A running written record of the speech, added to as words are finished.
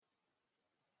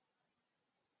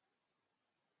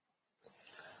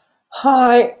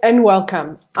Hi and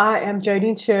welcome. I am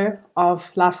Jodine Sher of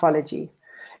Lifeology.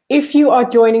 If you are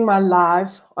joining my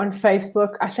live on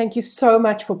Facebook, I thank you so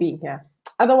much for being here.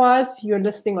 Otherwise, you're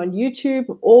listening on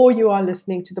YouTube or you are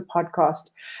listening to the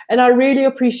podcast. And I really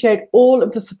appreciate all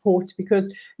of the support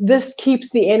because this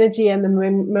keeps the energy and the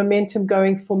momentum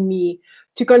going for me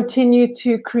to continue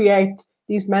to create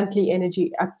these monthly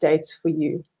energy updates for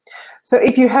you. So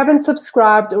if you haven't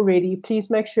subscribed already, please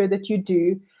make sure that you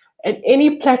do. And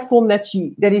any platform that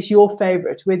is your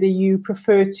favorite, whether you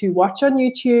prefer to watch on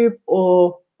YouTube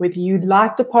or whether you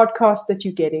like the podcast that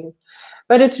you're getting.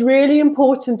 But it's really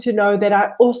important to know that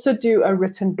I also do a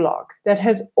written blog that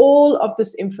has all of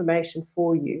this information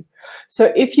for you.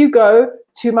 So if you go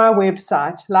to my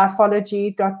website,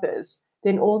 lifeology.biz,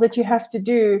 then all that you have to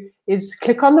do is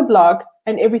click on the blog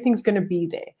and everything's going to be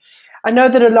there. I know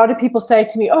that a lot of people say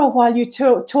to me, oh, while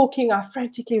you're talking, I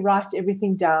frantically write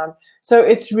everything down. So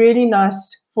it's really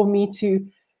nice for me to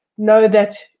know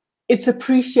that it's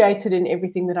appreciated in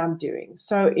everything that I'm doing.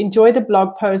 So enjoy the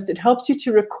blog post. It helps you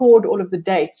to record all of the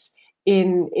dates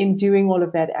in doing all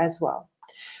of that as well.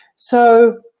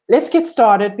 So let's get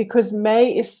started because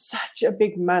May is such a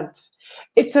big month.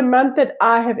 It's a month that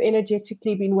I have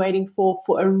energetically been waiting for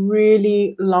a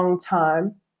really long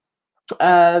time.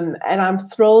 And I'm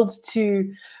thrilled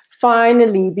to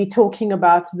finally be talking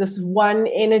about this one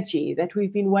energy that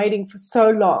we've been waiting for so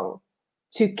long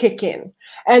to kick in.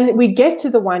 And we get to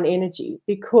the one energy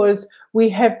because we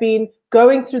have been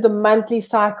going through the monthly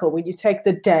cycle when you take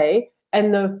the day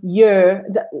and the year,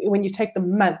 when you take the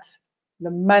month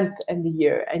and the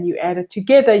year, and you add it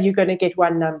together, you're going to get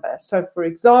one number. So, for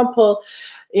example,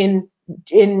 in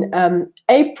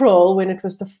April, when it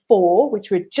was the 4, which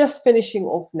we're just finishing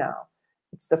off now,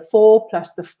 it's the 4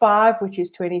 plus the 5, which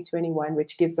is 2021,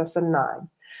 which gives us a 9.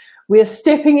 We are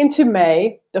stepping into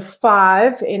May, the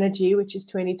 5 energy, which is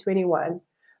 2021,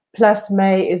 plus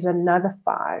May is another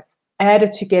 5.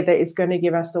 Added together is going to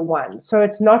give us a 1. So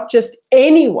it's not just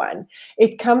any one.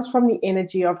 It comes from the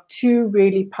energy of 2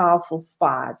 really powerful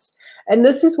 5s. And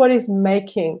this is what is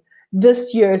making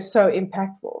this year so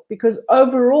impactful, because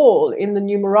overall in the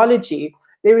numerology,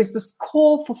 there is this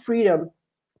call for freedom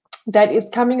that is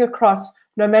coming across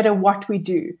no matter what we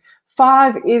do.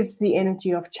 5 is the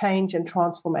energy of change and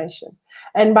transformation.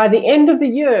 And by the end of the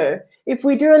year, if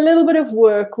we do a little bit of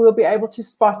work, we'll be able to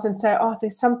spot and say, oh,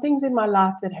 there's some things in my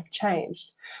life that have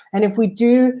changed. And if we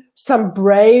do some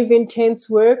brave, intense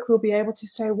work, we'll be able to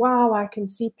say, wow, I can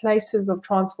see places of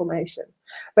transformation.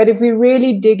 But if we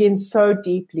really dig in so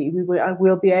deeply,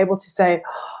 we'll be able to say,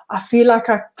 oh, I feel like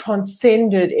I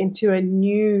transcended into a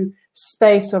new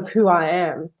space of who I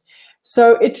am.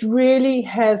 So it really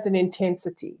has an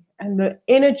intensity. And the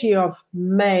energy of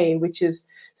May, which is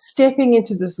stepping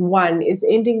into this 1, is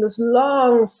ending this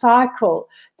long cycle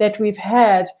that we've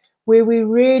had where we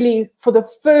really, for the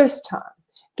first time,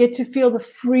 get to feel the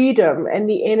freedom and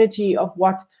the energy of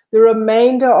what the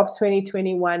remainder of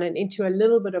 2021 and into a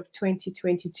little bit of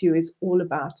 2022 is all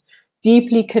about.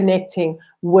 Deeply connecting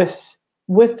with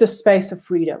the space of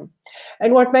freedom.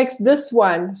 And what makes this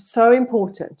one so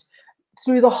important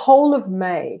through the whole of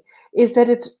May is that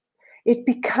it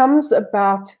becomes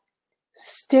about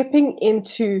stepping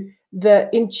into the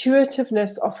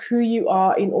intuitiveness of who you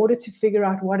are in order to figure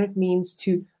out what it means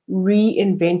to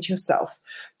reinvent yourself,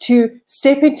 to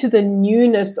step into the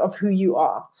newness of who you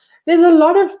are. There's a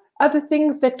lot of other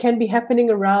things that can be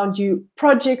happening around you.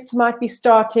 Projects might be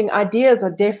starting, ideas are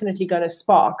definitely going to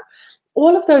spark.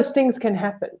 All of those things can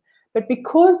happen. But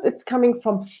because it's coming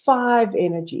from 5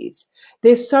 energies,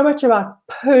 there's so much about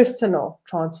personal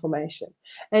transformation.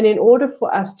 And in order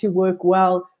for us to work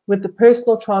well with the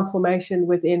personal transformation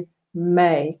within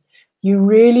May, you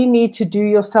really need to do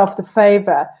yourself the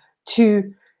favor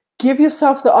to give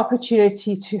yourself the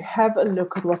opportunity to have a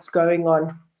look at what's going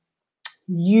on,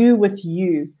 you with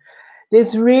you.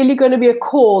 There's really going to be a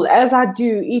call. As I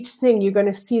do each thing, you're going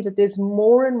to see that there's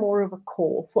more and more of a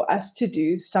call for us to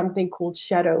do something called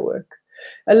shadow work.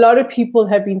 A lot of people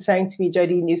have been saying to me,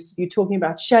 Jodine, you're talking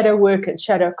about shadow work and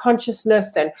shadow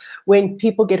consciousness. And when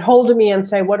people get hold of me and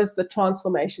say, what is the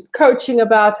transformation coaching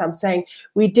about? I'm saying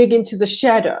we dig into the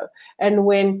shadow. And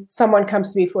when someone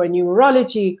comes to me for a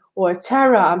numerology or a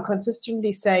tarot, I'm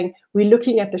consistently saying we're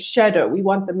looking at the shadow. We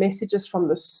want the messages from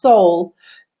the soul.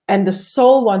 And the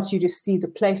soul wants you to see the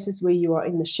places where you are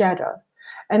in the shadow.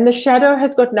 And the shadow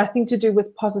has got nothing to do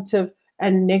with positive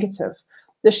and negative.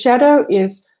 The shadow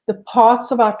is the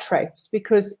parts of our traits,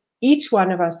 because each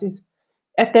one of us is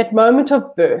at that moment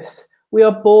of birth. We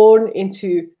are born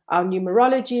into our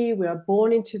numerology. We are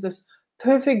born into this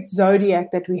perfect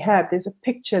zodiac that we have. There's a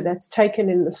picture that's taken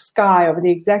in the sky of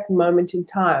the exact moment in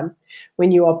time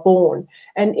when you are born.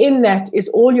 And in that is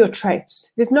all your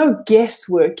traits. There's no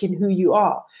guesswork in who you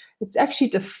are. It's actually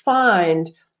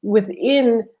defined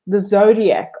within the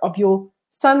zodiac of your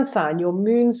sun sign, your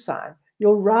moon sign,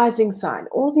 your rising sign,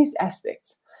 all these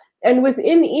aspects. And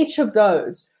within each of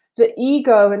those, the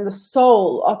ego and the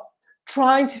soul are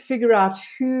trying to figure out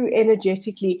who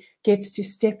energetically gets to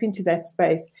step into that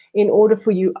space in order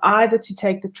for you either to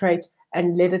take the trait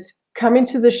and let it come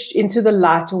into the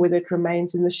light, or whether it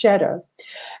remains in the shadow.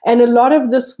 And a lot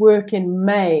of this work in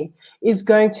May is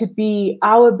going to be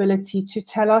our ability to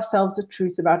tell ourselves the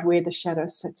truth about where the shadow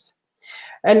sits.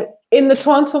 And in the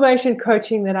transformation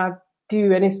coaching that I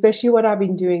do, and especially what I've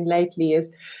been doing lately,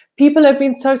 is people have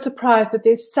been so surprised that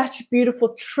there's such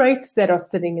beautiful traits that are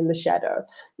sitting in the shadow.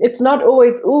 It's not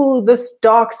always, oh, this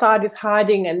dark side is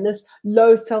hiding and this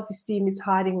low self-esteem is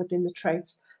hiding within the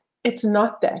traits. It's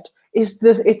not that.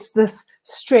 It's this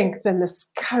strength and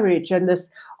this courage and this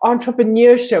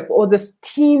entrepreneurship or this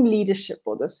team leadership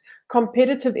or this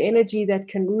competitive energy that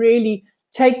can really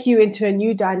take you into a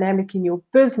new dynamic in your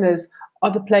business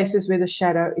are the places where the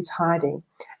shadow is hiding.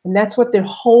 And that's what the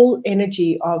whole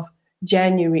energy of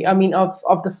January,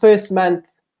 of the first month,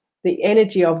 the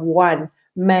energy of 1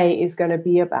 May is going to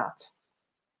be about.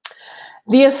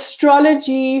 The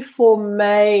astrology for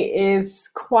May is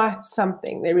quite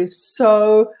something. There is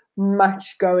so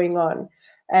much going on.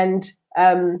 And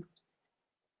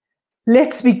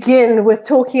let's begin with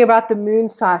talking about the moon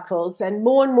cycles. And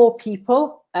more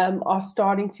people are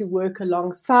starting to work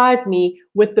alongside me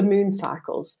with the moon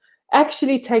cycles,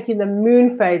 actually taking the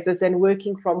moon phases and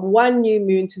working from one new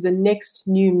moon to the next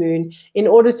new moon in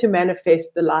order to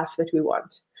manifest the life that we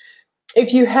want.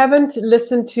 If you haven't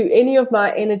listened to any of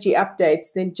my energy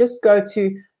updates, then just go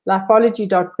to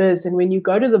lifeology.biz, and when you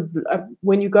go to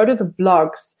the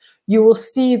vlogs, you will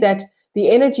see that the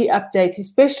energy update,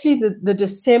 especially the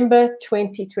December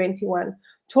 2021,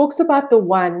 talks about the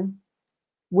one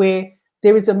where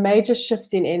there is a major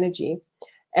shift in energy.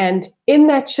 And in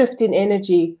that shift in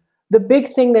energy, the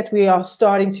big thing that we are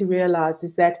starting to realize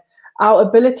is that our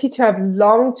ability to have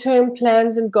long-term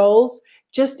plans and goals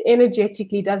just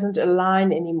energetically doesn't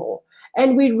align anymore.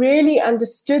 And we really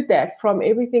understood that from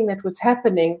everything that was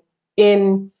happening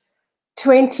in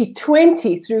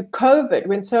 2020 through COVID,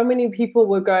 when so many people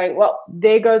were going, well,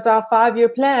 there goes our 5-year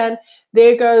plan.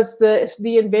 There goes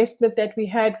the investment that we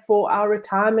had for our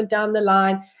retirement down the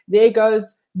line. There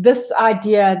goes this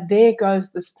idea. There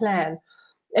goes this plan.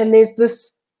 And there's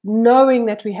this knowing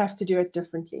that we have to do it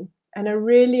differently. And a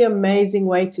really amazing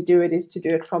way to do it is to do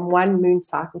it from one moon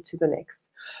cycle to the next.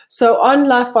 So on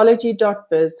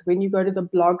lifeology.biz, when you go to the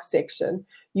blog section,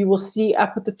 you will see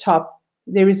up at the top,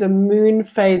 there is a moon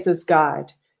phases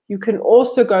guide. You can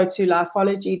also go to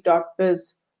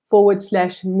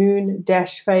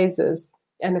lifeology.biz/moon-phases,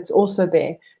 and it's also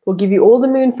there. It will give you all the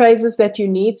moon phases that you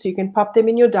need, so you can pop them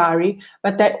in your diary,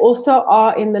 but they also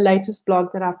are in the latest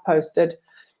blog that I've posted.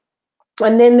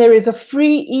 And then there is a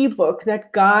free ebook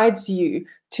that guides you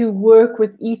to work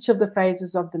with each of the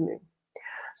phases of the moon.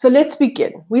 So let's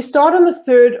begin. We start on the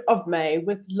 3rd of May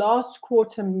with last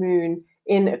quarter moon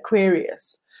in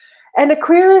Aquarius. And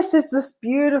Aquarius is this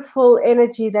beautiful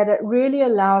energy that it really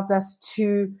allows us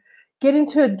to get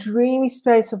into a dreamy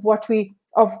space of what we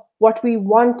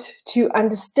want to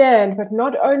understand, but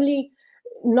not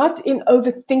in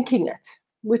overthinking it,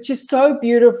 which is so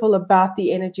beautiful about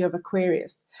the energy of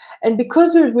Aquarius. And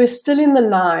because we're still in the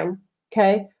 9,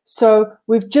 okay, so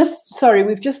we've just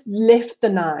left the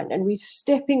 9 and we're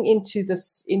stepping into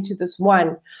this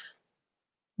 1.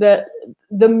 The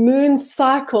moon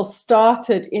cycle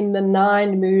started in the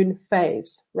 9 moon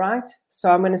phase, right? So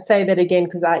I'm going to say that again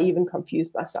because I even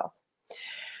confused myself.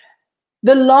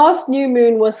 The last new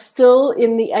moon was still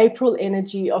in the April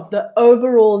energy of the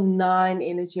overall 9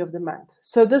 energy of the month.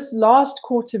 So this last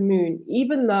quarter moon,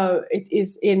 even though it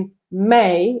is in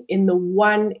May, in the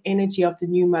 1 energy of the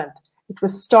new month, it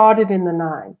was started in the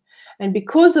 9. And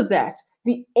because of that,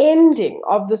 the ending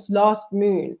of this last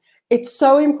moon, it's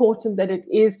so important that it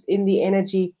is in the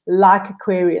energy like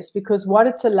Aquarius, because what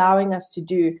it's allowing us to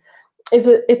do is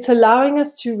it's allowing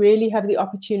us to really have the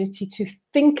opportunity to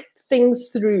think things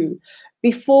through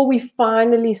before we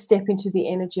finally step into the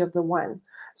energy of the 1.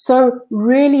 So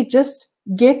really just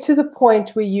get to the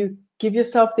point where you give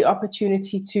yourself the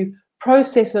opportunity to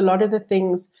process a lot of the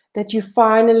things that you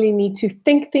finally need to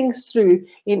think things through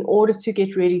in order to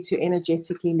get ready to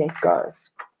energetically let go.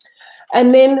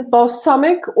 And then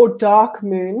balsamic or dark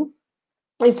moon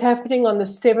is happening on the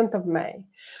 7th of May.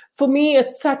 For me,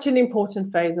 it's such an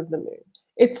important phase of the moon.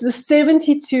 It's the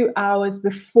 72 hours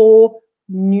before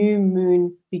new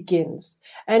moon begins.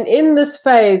 And in this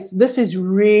phase, this is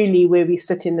really where we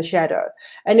sit in the shadow.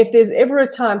 And if there's ever a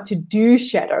time to do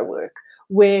shadow work,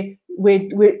 where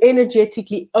we're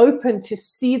energetically open to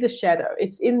see the shadow,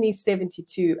 it's in these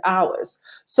 72 hours.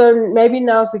 So maybe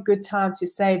now's a good time to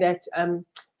say that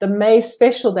the May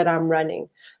special that I'm running,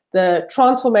 the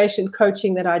transformation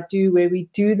coaching that I do, where we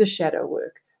do the shadow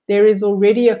work, there is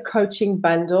already a coaching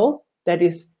bundle that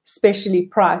is specially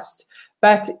priced.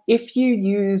 But if you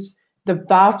use the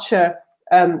voucher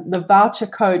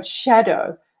code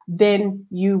SHADOW, then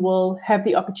you will have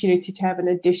the opportunity to have an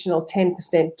additional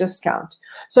 10% discount.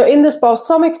 So in this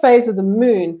balsamic phase of the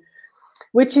moon,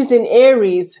 which is in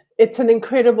Aries, it's an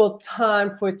incredible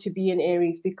time for it to be in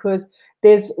Aries, because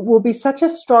will be such a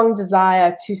strong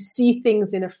desire to see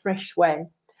things in a fresh way.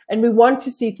 And we want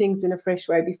to see things in a fresh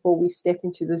way before we step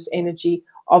into this energy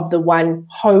of the one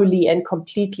wholly and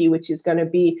completely, which is going to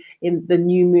be in the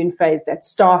new moon phase that's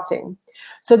starting.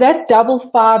 So that double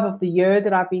 5 of the year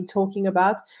that I've been talking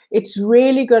about, it's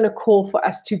really going to call for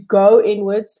us to go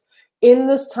inwards in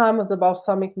this time of the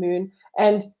balsamic moon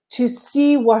and to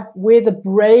see where the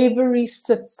bravery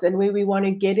sits, and where we want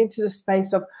to get into the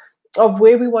space of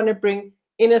where we want to bring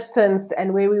innocence,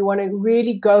 and where we want to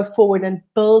really go forward and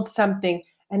build something,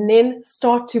 and then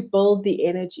start to build the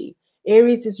energy.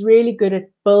 Aries is really good at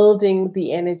building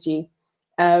the energy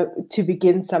to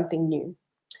begin something new.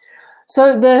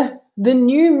 So the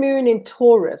new moon in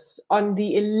Taurus on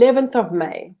the 11th of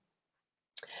May,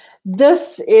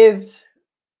 this is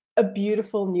a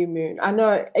beautiful new moon. I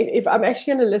know if I'm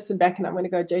actually going to listen back and I'm going to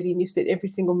go, Jodie, you said every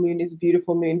single moon is a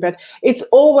beautiful moon, but it's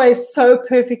always so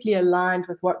perfectly aligned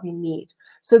with what we need.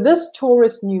 So this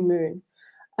Taurus new moon,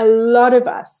 a lot of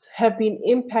us have been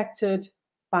impacted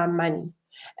by money.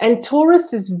 And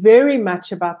Taurus is very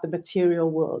much about the material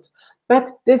world. But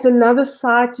there's another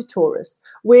side to Taurus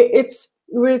where it's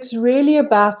really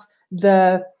about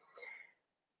the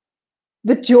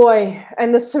joy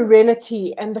and the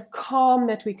serenity and the calm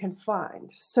that we can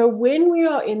find. So when we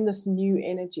are in this new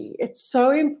energy, it's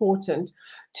so important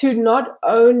to not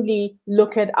only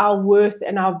look at our worth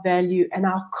and our value and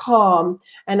our calm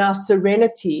and our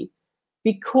serenity,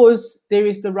 because there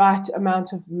is the right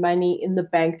amount of money in the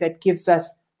bank that gives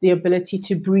us the ability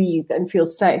to breathe and feel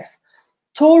safe.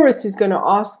 Taurus is going to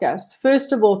ask us,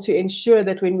 first of all, to ensure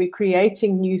that when we're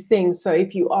creating new things, so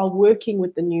if you are working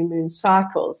with the new moon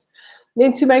cycles,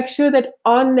 then to make sure that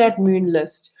on that moon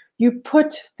list, you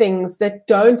put things that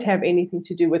don't have anything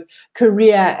to do with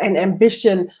career and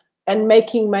ambition and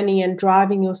making money and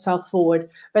driving yourself forward.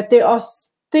 But there are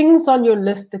things on your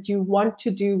list that you want to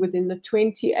do within the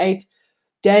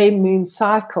 28-day moon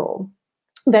cycle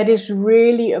that is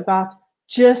really about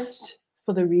just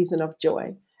for the reason of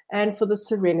joy and for the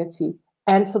serenity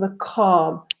and for the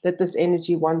calm that this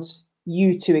energy wants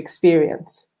you to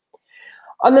experience.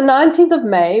 On the 19th of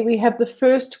May, we have the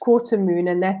first quarter moon,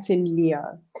 and that's in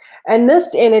Leo. And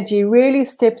this energy really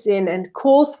steps in and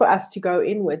calls for us to go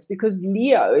inwards, because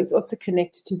Leo is also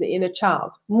connected to the inner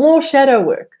child. More shadow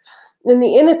work. And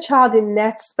the inner child in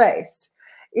that space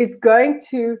is going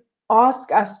to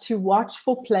ask us to watch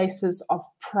for places of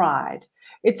pride.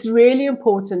 It's really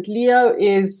important. Leo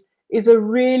is a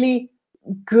really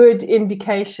good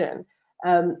indication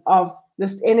of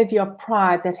this energy of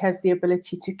pride that has the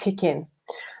ability to kick in.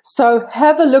 So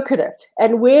have a look at it,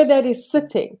 and where that is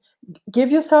sitting,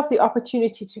 give yourself the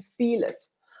opportunity to feel it.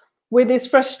 Where there's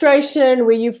frustration,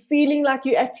 where you're feeling like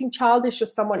you're acting childish or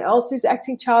someone else is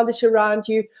acting childish around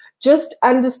you, just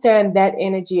understand that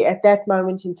energy at that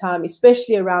moment in time,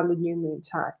 especially around the new moon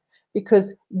time,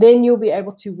 because then you'll be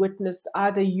able to witness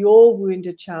either your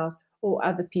wounded child or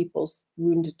other people's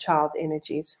wounded child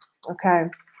energies.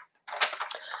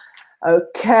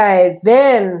 Okay,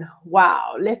 then,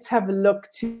 wow, let's have a look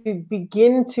to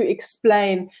begin to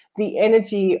explain the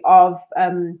energy of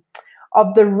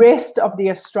the rest of the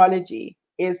astrology.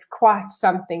 Is quite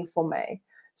something for May.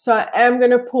 So I am going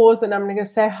to pause and I'm going to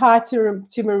say hi to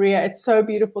Maria. It's so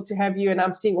beautiful to have you, and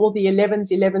I'm seeing all the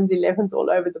 11s all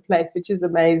over the place, which is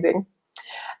amazing.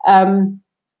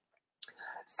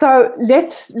 So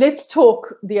let's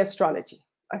talk the astrology.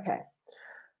 Okay,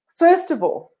 first of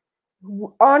all,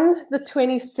 on the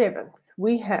 27th,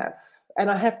 we have, and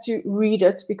I have to read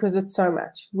it because it's so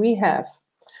much, we have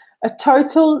a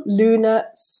total lunar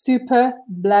super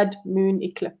blood moon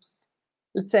eclipse.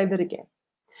 Let's say that again.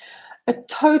 A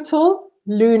total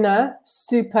lunar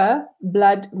super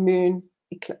blood moon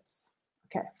eclipse.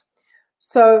 Okay.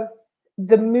 So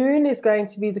the moon is going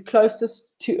to be the closest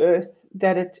to Earth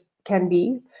that it can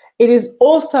be. It is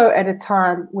also at a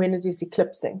time when it is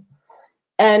eclipsing.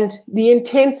 And the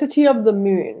intensity of the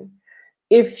moon,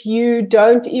 if you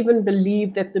don't even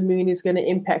believe that the moon is going to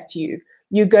impact you,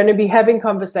 you're going to be having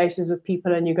conversations with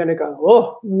people and you're going to go,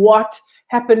 oh, what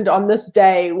happened on this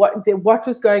day? What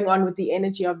was going on with the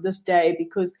energy of this day?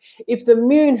 Because if the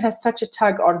moon has such a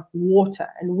tug on water,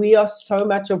 and we are so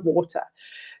much of water,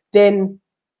 then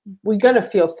we're going to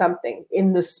feel something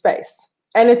in this space.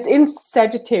 And it's in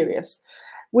Sagittarius,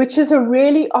 which is a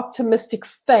really optimistic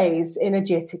phase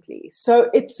energetically. So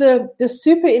the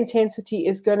super intensity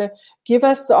is going to give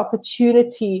us the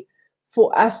opportunity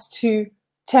for us to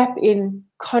tap in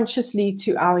consciously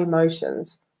to our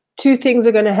emotions. Two things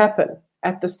are going to happen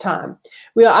at this time.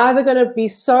 We are either going to be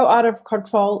so out of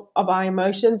control of our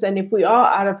emotions, and if we are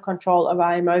out of control of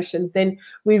our emotions, then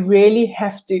we really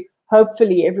have to,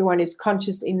 hopefully everyone is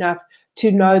conscious enough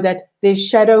to know that there's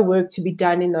shadow work to be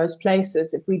done in those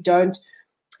places if we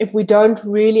don't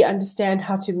really understand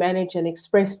how to manage and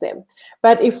express them.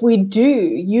 But if we do,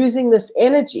 using this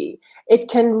energy,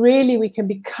 we can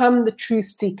become the truth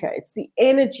seeker. It's the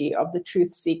energy of the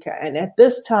truth seeker. And at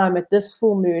this time, at this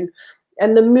full moon,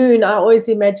 and the moon, I always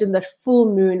imagine the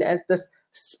full moon as this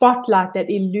spotlight that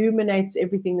illuminates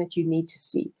everything that you need to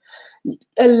see.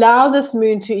 Allow this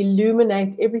moon to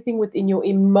illuminate everything within your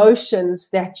emotions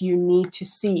that you need to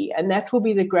see. And that will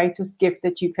be the greatest gift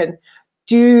that you can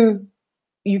do.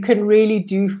 You can really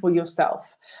do for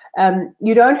yourself.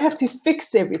 You don't have to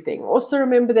fix everything. Also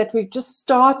remember that we've just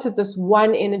started this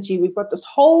one energy. We've got this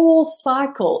whole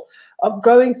cycle of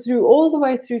going through all the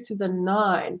way through to the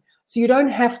 9. So you don't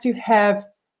have to have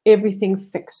everything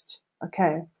fixed.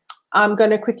 Okay. I'm going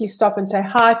to quickly stop and say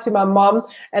hi to my mom.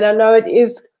 And I know it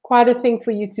is quite a thing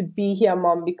for you to be here,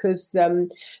 Mom, because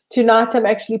tonight I'm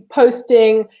actually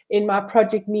posting in my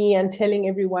Project Me and telling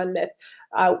everyone that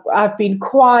I've been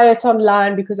quiet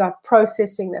online because I'm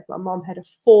processing that my mom had a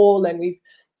fall, and we've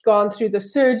gone through the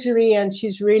surgery and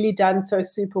she's really done so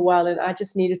super well. And I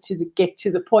just needed to get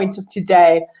to the point of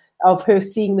today of her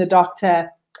seeing the doctor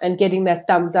and getting that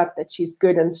thumbs up that she's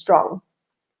good and strong.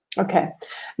 Okay,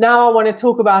 now I want to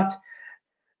talk about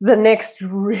the next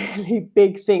really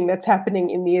big thing that's happening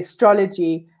in the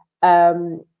astrology.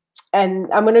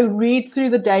 And I'm going to read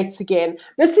through the dates again.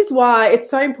 This is why it's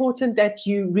so important that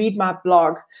you read my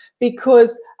blog,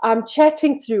 because I'm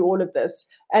chatting through all of this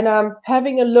and I'm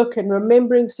having a look and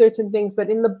remembering certain things. But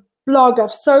in the blog,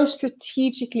 I've so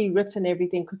strategically written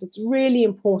everything because it's really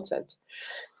important.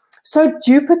 So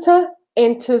Jupiter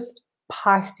enters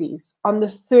Pisces on the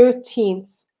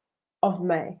 13th of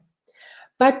May.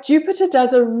 But Jupiter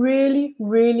does a really,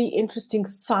 really interesting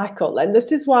cycle. And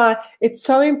this is why it's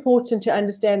so important to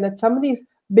understand that some of these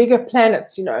bigger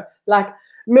planets, like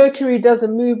Mercury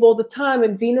doesn't move all the time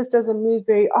and Venus doesn't move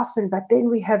very often. But then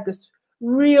we have this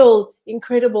real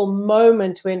incredible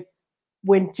moment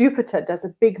when Jupiter does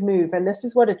a big move. And this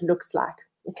is what it looks like.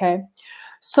 Okay.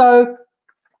 So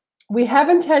we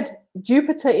haven't had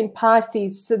Jupiter in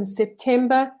Pisces since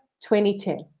September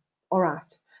 2010. All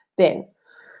right. Then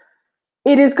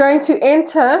it is going to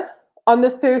enter on the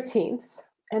 13th,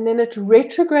 and then it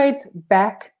retrogrades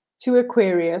back to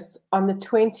Aquarius on the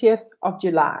 20th of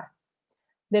July.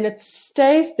 Then it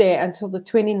stays there until the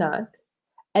 29th,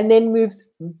 and then moves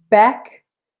back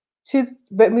to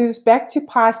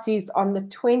Pisces on the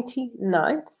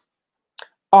 29th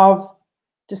of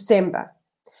December.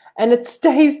 And it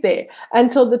stays there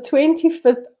until the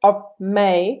 25th of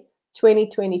May,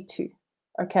 2022.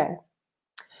 Okay.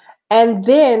 And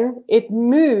then it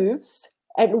moves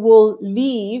and will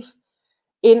leave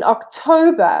in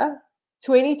October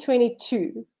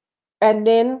 2022. And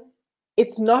then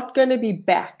it's not going to be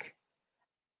back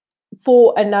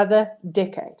for another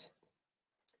decade.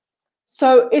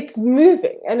 So it's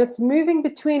moving, and it's moving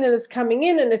between, and it's coming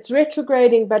in and it's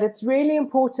retrograding. But it's really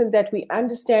important that we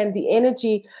understand the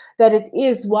energy that it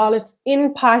is while it's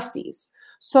in Pisces.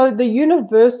 So the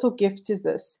universal gift to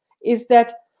this is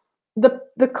that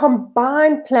the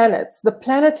combined planets, the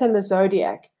planet and the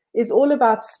zodiac, is all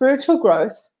about spiritual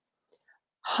growth,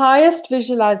 highest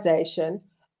visualization,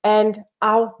 and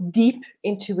our deep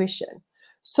intuition.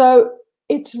 So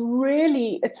it's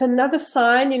another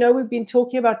sign. We've been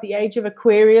talking about the age of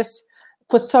Aquarius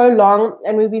for so long,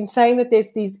 and we've been saying that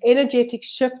there's these energetic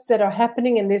shifts that are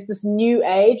happening, and there's this new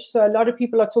age. So a lot of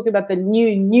people are talking about the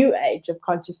new age of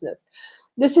consciousness.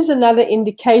 This is another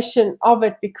indication of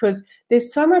it, because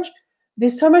there's so much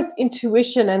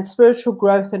intuition and spiritual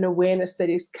growth and awareness that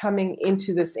is coming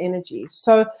into this energy.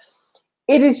 So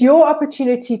it is your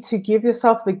opportunity to give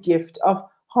yourself the gift of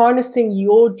harnessing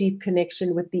your deep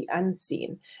connection with the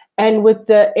unseen and with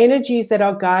the energies that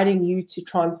are guiding you to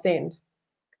transcend.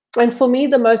 And for me,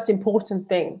 the most important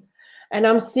thing, and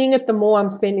I'm seeing it the more I'm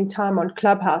spending time on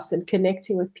Clubhouse and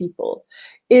connecting with people,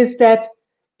 is that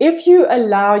if you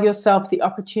allow yourself the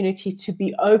opportunity to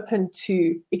be open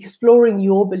to exploring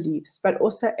your beliefs, but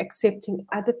also accepting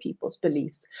other people's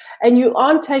beliefs, and you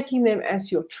aren't taking them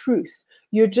as your truth,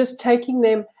 you're just taking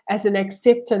them as an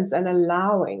acceptance and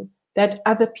allowing that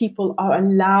other people are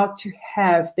allowed to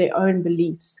have their own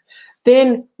beliefs,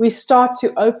 then we start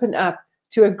to open up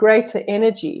to a greater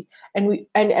energy. And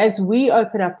as we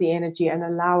open up the energy and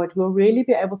allow it, we'll really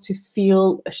be able to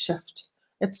feel a shift.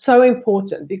 It's so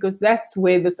important, because that's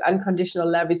where this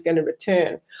unconditional love is going to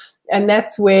return. And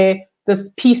that's where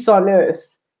this peace on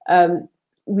earth,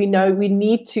 we know we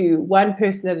need to, one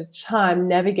person at a time,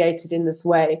 navigate it in this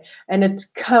way. And it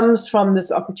comes from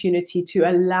this opportunity to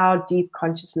allow deep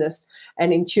consciousness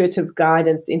and intuitive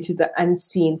guidance into the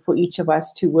unseen for each of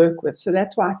us to work with. So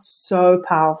that's why it's so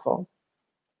powerful.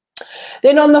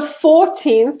 Then on the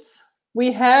 14th,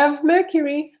 we have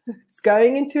Mercury. It's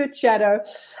going into its shadow.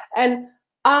 And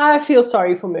I feel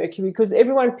sorry for Mercury, because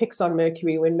everyone picks on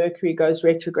Mercury when Mercury goes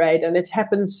retrograde, and it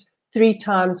happens 3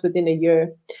 times within a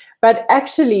year. But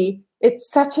actually, it's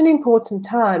such an important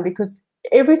time, because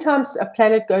every time a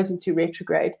planet goes into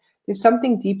retrograde, there's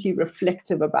something deeply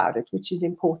reflective about it, which is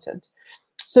important.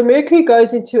 So Mercury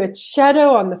goes into its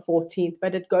shadow on the 14th,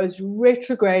 but it goes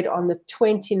retrograde on the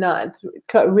 29th,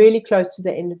 really close to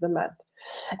the end of the month.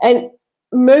 And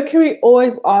Mercury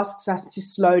always asks us to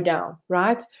slow down,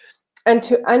 right? And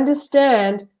to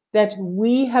understand that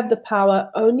we have the power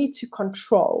only to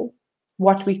control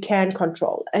what we can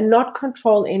control, and not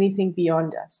control anything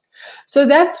beyond us. So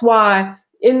that's why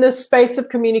in the space of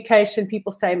communication,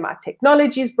 people say my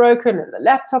technology is broken and the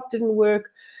laptop didn't work.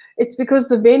 It's because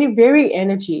the very, very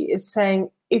energy is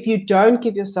saying, if you don't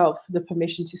give yourself the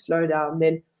permission to slow down,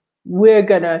 then we're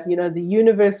going to, the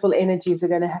universal energies are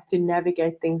going to have to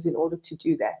navigate things in order to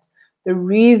do that. The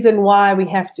reason why we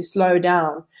have to slow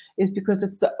down is because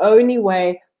it's the only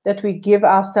way that we give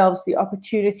ourselves the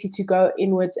opportunity to go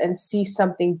inwards and see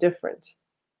something different.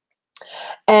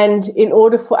 And in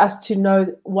order for us to know,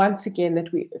 once again,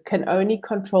 that we can only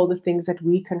control the things that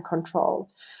we can control.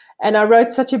 And I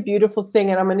wrote such a beautiful thing,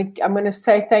 and I'm gonna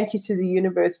say thank you to the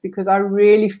universe, because I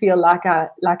really feel like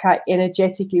I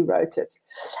energetically wrote it.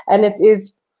 And that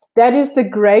is the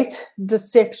great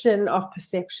deception of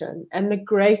perception. And the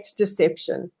great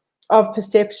deception of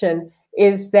perception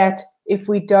is that if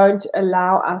we don't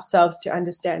allow ourselves to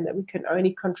understand that we can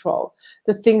only control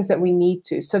the things that we need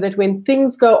to, so that when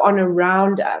things go on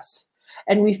around us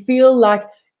and we feel like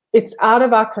it's out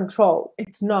of our control,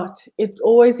 it's not. It's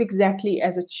always exactly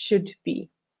as it should be.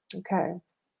 Okay.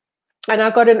 And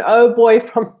I got an oh boy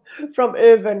from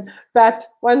Irvin. But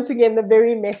once again, the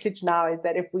very message now is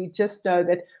that if we just know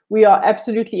that we are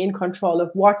absolutely in control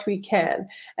of what we can,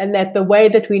 and that the way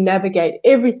that we navigate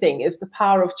everything is the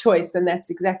power of choice, then that's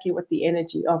exactly what the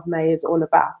energy of May is all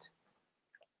about.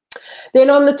 Then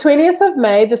on the 20th of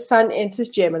May, the sun enters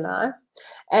Gemini.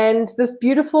 And this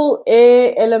beautiful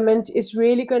air element is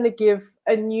really going to give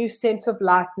a new sense of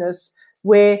lightness,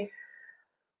 where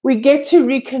we get to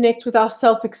reconnect with our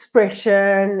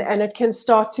self-expression, and it can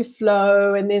start to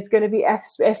flow, and there's going to be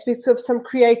aspects of some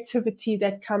creativity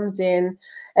that comes in.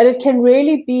 And it can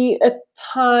really be a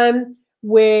time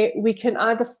where we can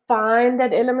either find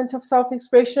that element of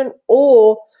self-expression,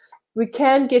 or we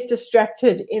can get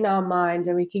distracted in our mind,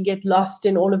 and we can get lost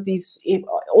in all of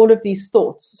these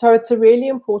thoughts. So it's a really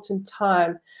important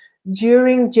time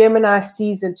during Gemini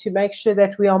season to make sure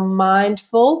that we are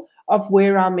mindful of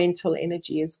where our mental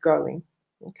energy is going.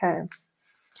 Okay.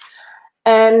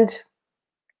 And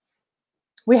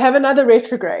we have another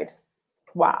retrograde.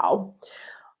 Wow.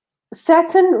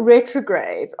 Saturn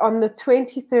retrograde on the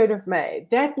 23rd of May.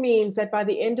 That means that by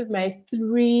the end of May,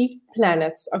 3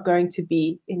 planets are going to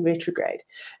be in retrograde.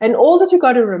 And all that you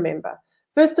got to remember,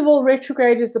 first of all,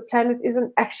 retrograde is the planet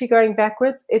isn't actually going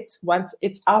backwards. It's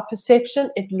our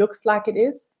perception. It looks like it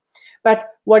is.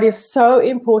 But what is so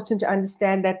important to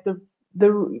understand, that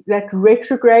that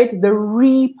retrograde,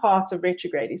 the part of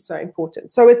retrograde is so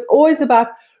important. So it's always about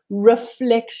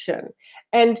reflection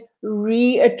and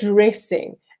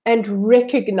readdressing and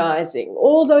recognizing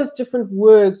all those different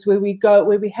words where we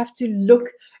have to look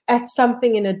at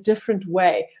something in a different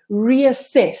way,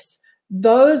 reassess.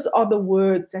 Those are the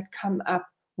words that come up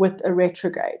with a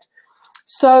retrograde.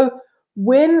 So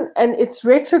and it's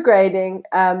retrograding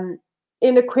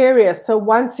in Aquarius. So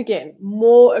once again,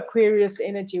 more Aquarius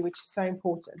energy, which is so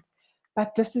important.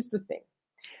 But this is the thing.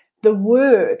 The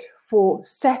word for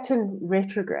Saturn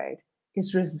retrograde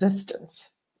is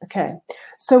resistance. Okay.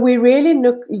 So we really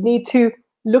need to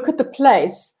look at the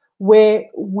place where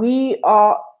we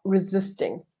are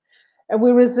resisting. And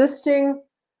we're resisting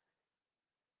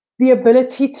the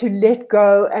ability to let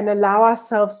go and allow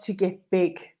ourselves to get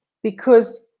big,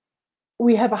 because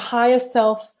we have a higher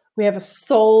self, we have a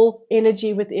soul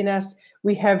energy within us,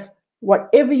 we have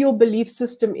whatever your belief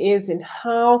system is and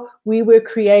how we were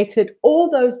created, all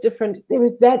those different, there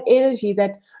is that energy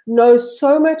that knows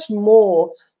so much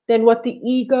more than what the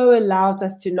ego allows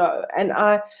us to know. And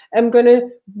I'm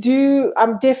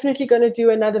definitely going to do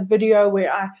another video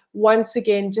where I once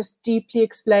again just deeply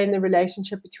explain the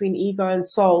relationship between ego and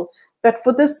soul. But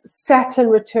for this Saturn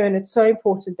return, it's so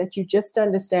important that you just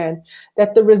understand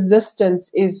that the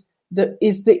resistance is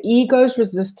the ego's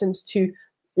resistance to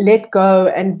let go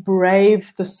and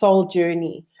brave the soul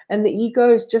journey. And the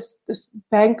ego is just this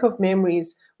bank of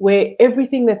memories where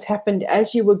everything that's happened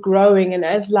as you were growing and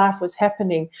as life was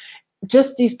happening,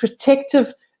 just these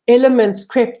protective elements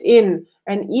crept in,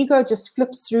 and ego just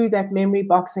flips through that memory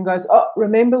box and goes, oh,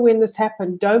 remember when this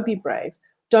happened? Don't be brave.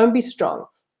 Don't be strong.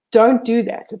 Don't do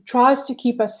that. It tries to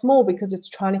keep us small because it's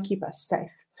trying to keep us safe.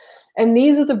 And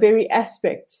these are the very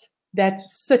aspects that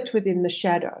sit within the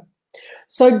shadow.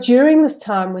 So during this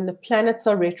time when the planets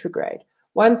are retrograde,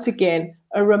 once again,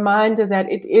 a reminder that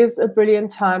it is a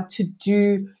brilliant time to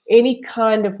do any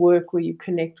kind of work where you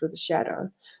connect with the shadow.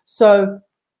 So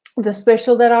the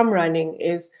special that I'm running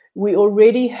is we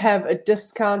already have a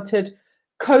discounted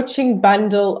coaching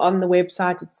bundle on the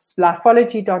website. It's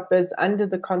lifeology.biz under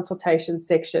the consultation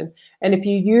section. And if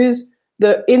you use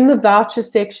in the voucher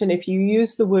section, if you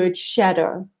use the word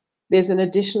shadow, there's an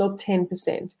additional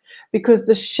 10%, because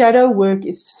the shadow work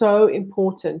is so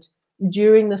important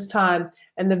during this time.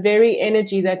 And the very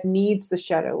energy that needs the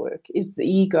shadow work is the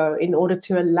ego in order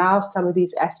to allow some of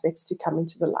these aspects to come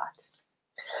into the light.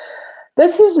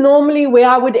 This is normally where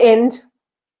I would end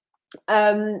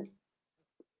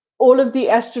all of the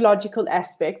astrological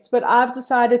aspects, but I've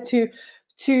decided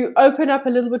to open up a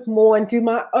little bit more and do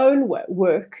my own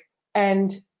work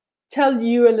and tell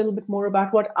you a little bit more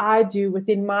about what I do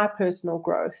within my personal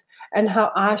growth and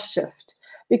how I shift.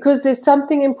 Because there's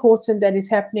something important that is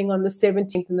happening on the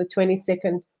 17th and the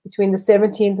 22nd, between the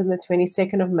 17th and the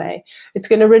 22nd of May. It's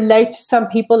going to relate to some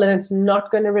people and it's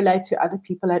not going to relate to other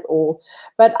people at all.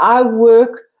 But I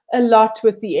work a lot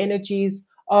with the energies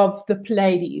of the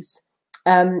Pleiades.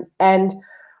 And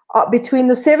between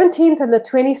the 17th and the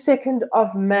 22nd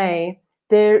of May,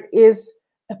 there is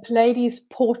a Pleiades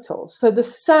portal. So the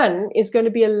sun is going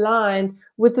to be aligned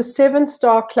with the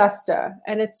 7-star cluster,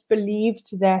 and it's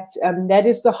believed that that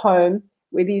is the home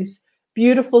where these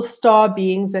beautiful star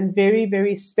beings and very,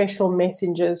 very special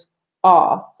messengers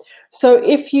are. So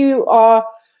if you are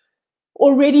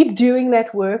already doing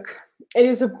that work, it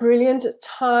is a brilliant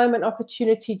time and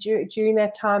opportunity during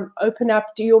that time. Open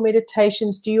up, do your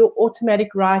meditations, do your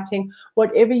automatic writing,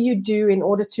 whatever you do in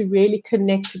order to really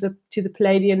connect to the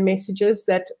Pleiadian messages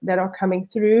that are coming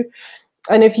through.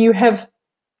 And if you have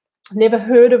never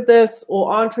heard of this or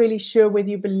aren't really sure whether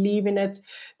you believe in it,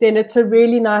 then it's a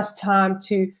really nice time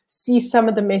to see some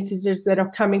of the messages that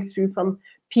are coming through from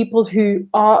people who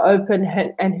are open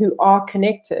and who are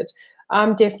connected.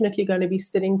 I'm definitely going to be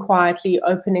sitting quietly,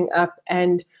 opening up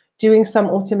and doing some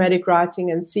automatic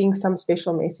writing and seeing some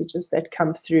special messages that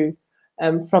come through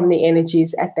from the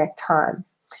energies at that time.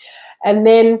 And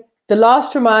then the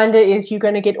last reminder is you're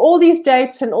going to get all these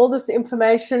dates and all this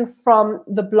information from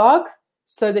the blog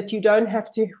so that you don't have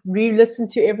to re-listen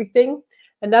to everything.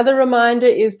 Another reminder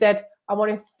is that I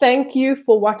want to thank you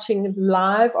for watching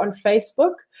live on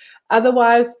Facebook.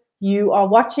 Otherwise, you are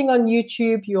watching on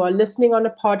YouTube, you are listening on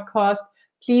a podcast,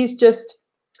 please just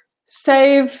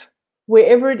save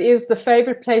wherever it is the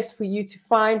favorite place for you to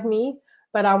find me.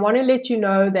 But I want to let you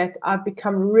know that I've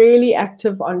become really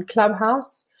active on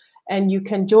Clubhouse and you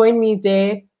can join me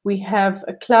there. We have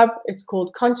a club, it's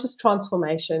called Conscious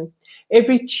Transformation.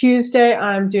 Every Tuesday,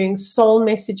 I'm doing soul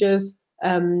messages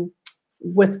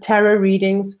with tarot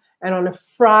readings. And on a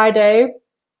Friday,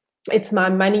 it's my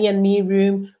money and me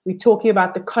room. We're talking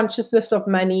about the consciousness of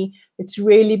money. It's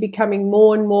really becoming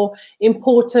more and more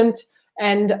important.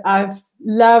 And I've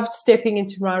loved stepping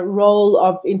into my role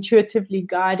of intuitively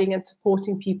guiding and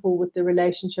supporting people with the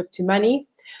relationship to money.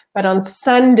 But on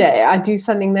Sunday, I do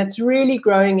something that's really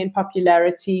growing in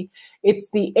popularity.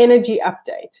 It's the energy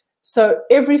update. So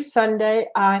every Sunday,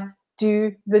 I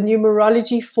do the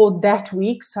numerology for that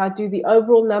week. So I do the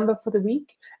overall number for the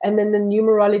week and then the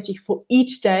numerology for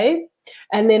each day.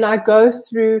 And then I go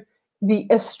through the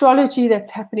astrology that's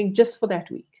happening just for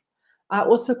that week. I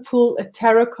also pull a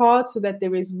tarot card so that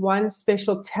there is one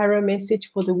special tarot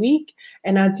message for the week.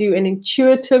 And I do an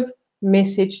intuitive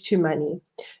message to money.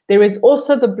 There is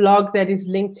also the blog that is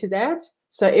linked to that.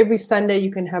 So every Sunday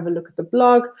you can have a look at the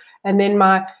blog. And then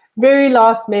my very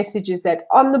last message is that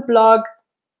on the blog,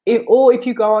 or if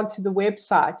you go onto the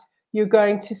website, you're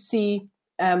going to see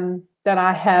that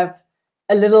I have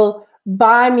a little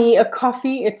buy me a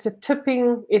coffee. It's a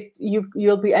tipping.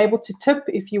 You'll be able to tip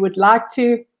if you would like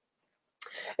to.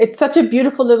 It's such a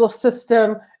beautiful little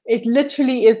system. It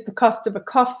literally is the cost of a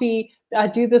coffee. I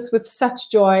do this with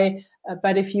such joy.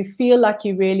 But if you feel like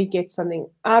you really get something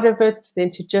out of it, then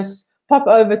to just pop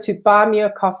over to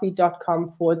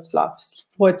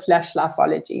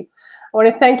buymeacoffee.com/lifeology. I want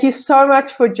to thank you so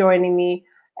much for joining me.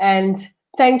 And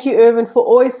thank you, Irvin, for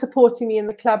always supporting me in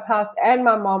the clubhouse, and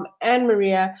my mom and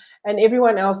Maria and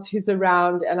everyone else who's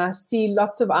around. And I see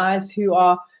lots of eyes who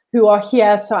are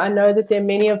here. So I know that there are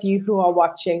many of you who are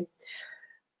watching.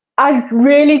 I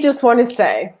really just want to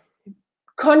say,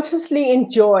 consciously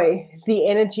enjoy the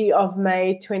energy of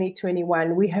May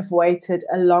 2021. We have waited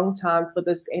a long time for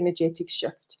this energetic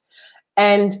shift.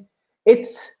 And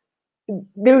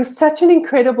there is such an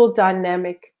incredible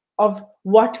dynamic of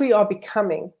what we are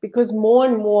becoming, because more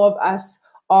and more of us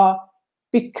are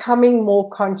becoming more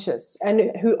conscious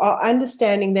and who are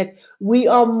understanding that we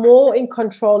are more in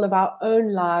control of our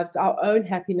own lives, our own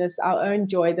happiness, our own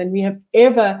joy than we have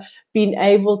ever been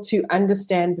able to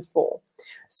understand before.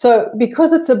 So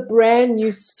because it's a brand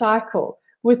new cycle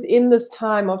within this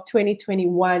time of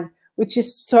 2021, which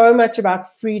is so much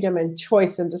about freedom and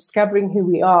choice and discovering who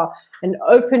we are and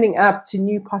opening up to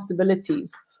new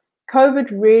possibilities,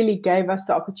 COVID really gave us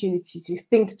the opportunity to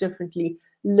think differently,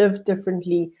 live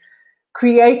differently,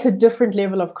 create a different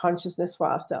level of consciousness for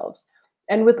ourselves.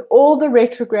 And with all the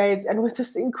retrogrades and with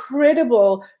this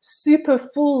incredible super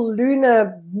full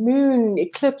lunar moon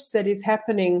eclipse that is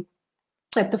happening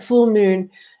at the full moon,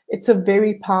 it's a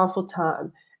very powerful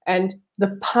time. And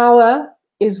the power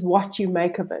is what you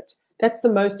make of it. That's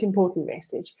the most important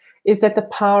message, is that the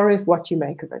power is what you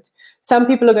make of it. Some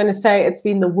people are going to say it's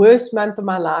been the worst month of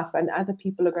my life, and other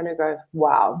people are going to go,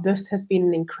 wow, this has been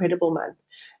an incredible month.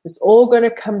 It's all going to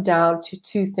come down to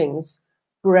two things: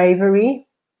 bravery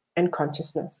and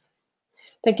consciousness.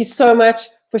 Thank you so much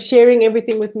for sharing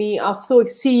everything with me. I'll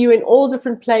see you in all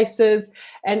different places.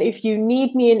 And if you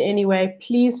need me in any way,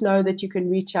 please know that you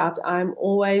can reach out. I'm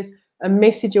always a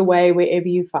message away wherever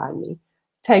you find me.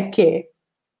 Take care.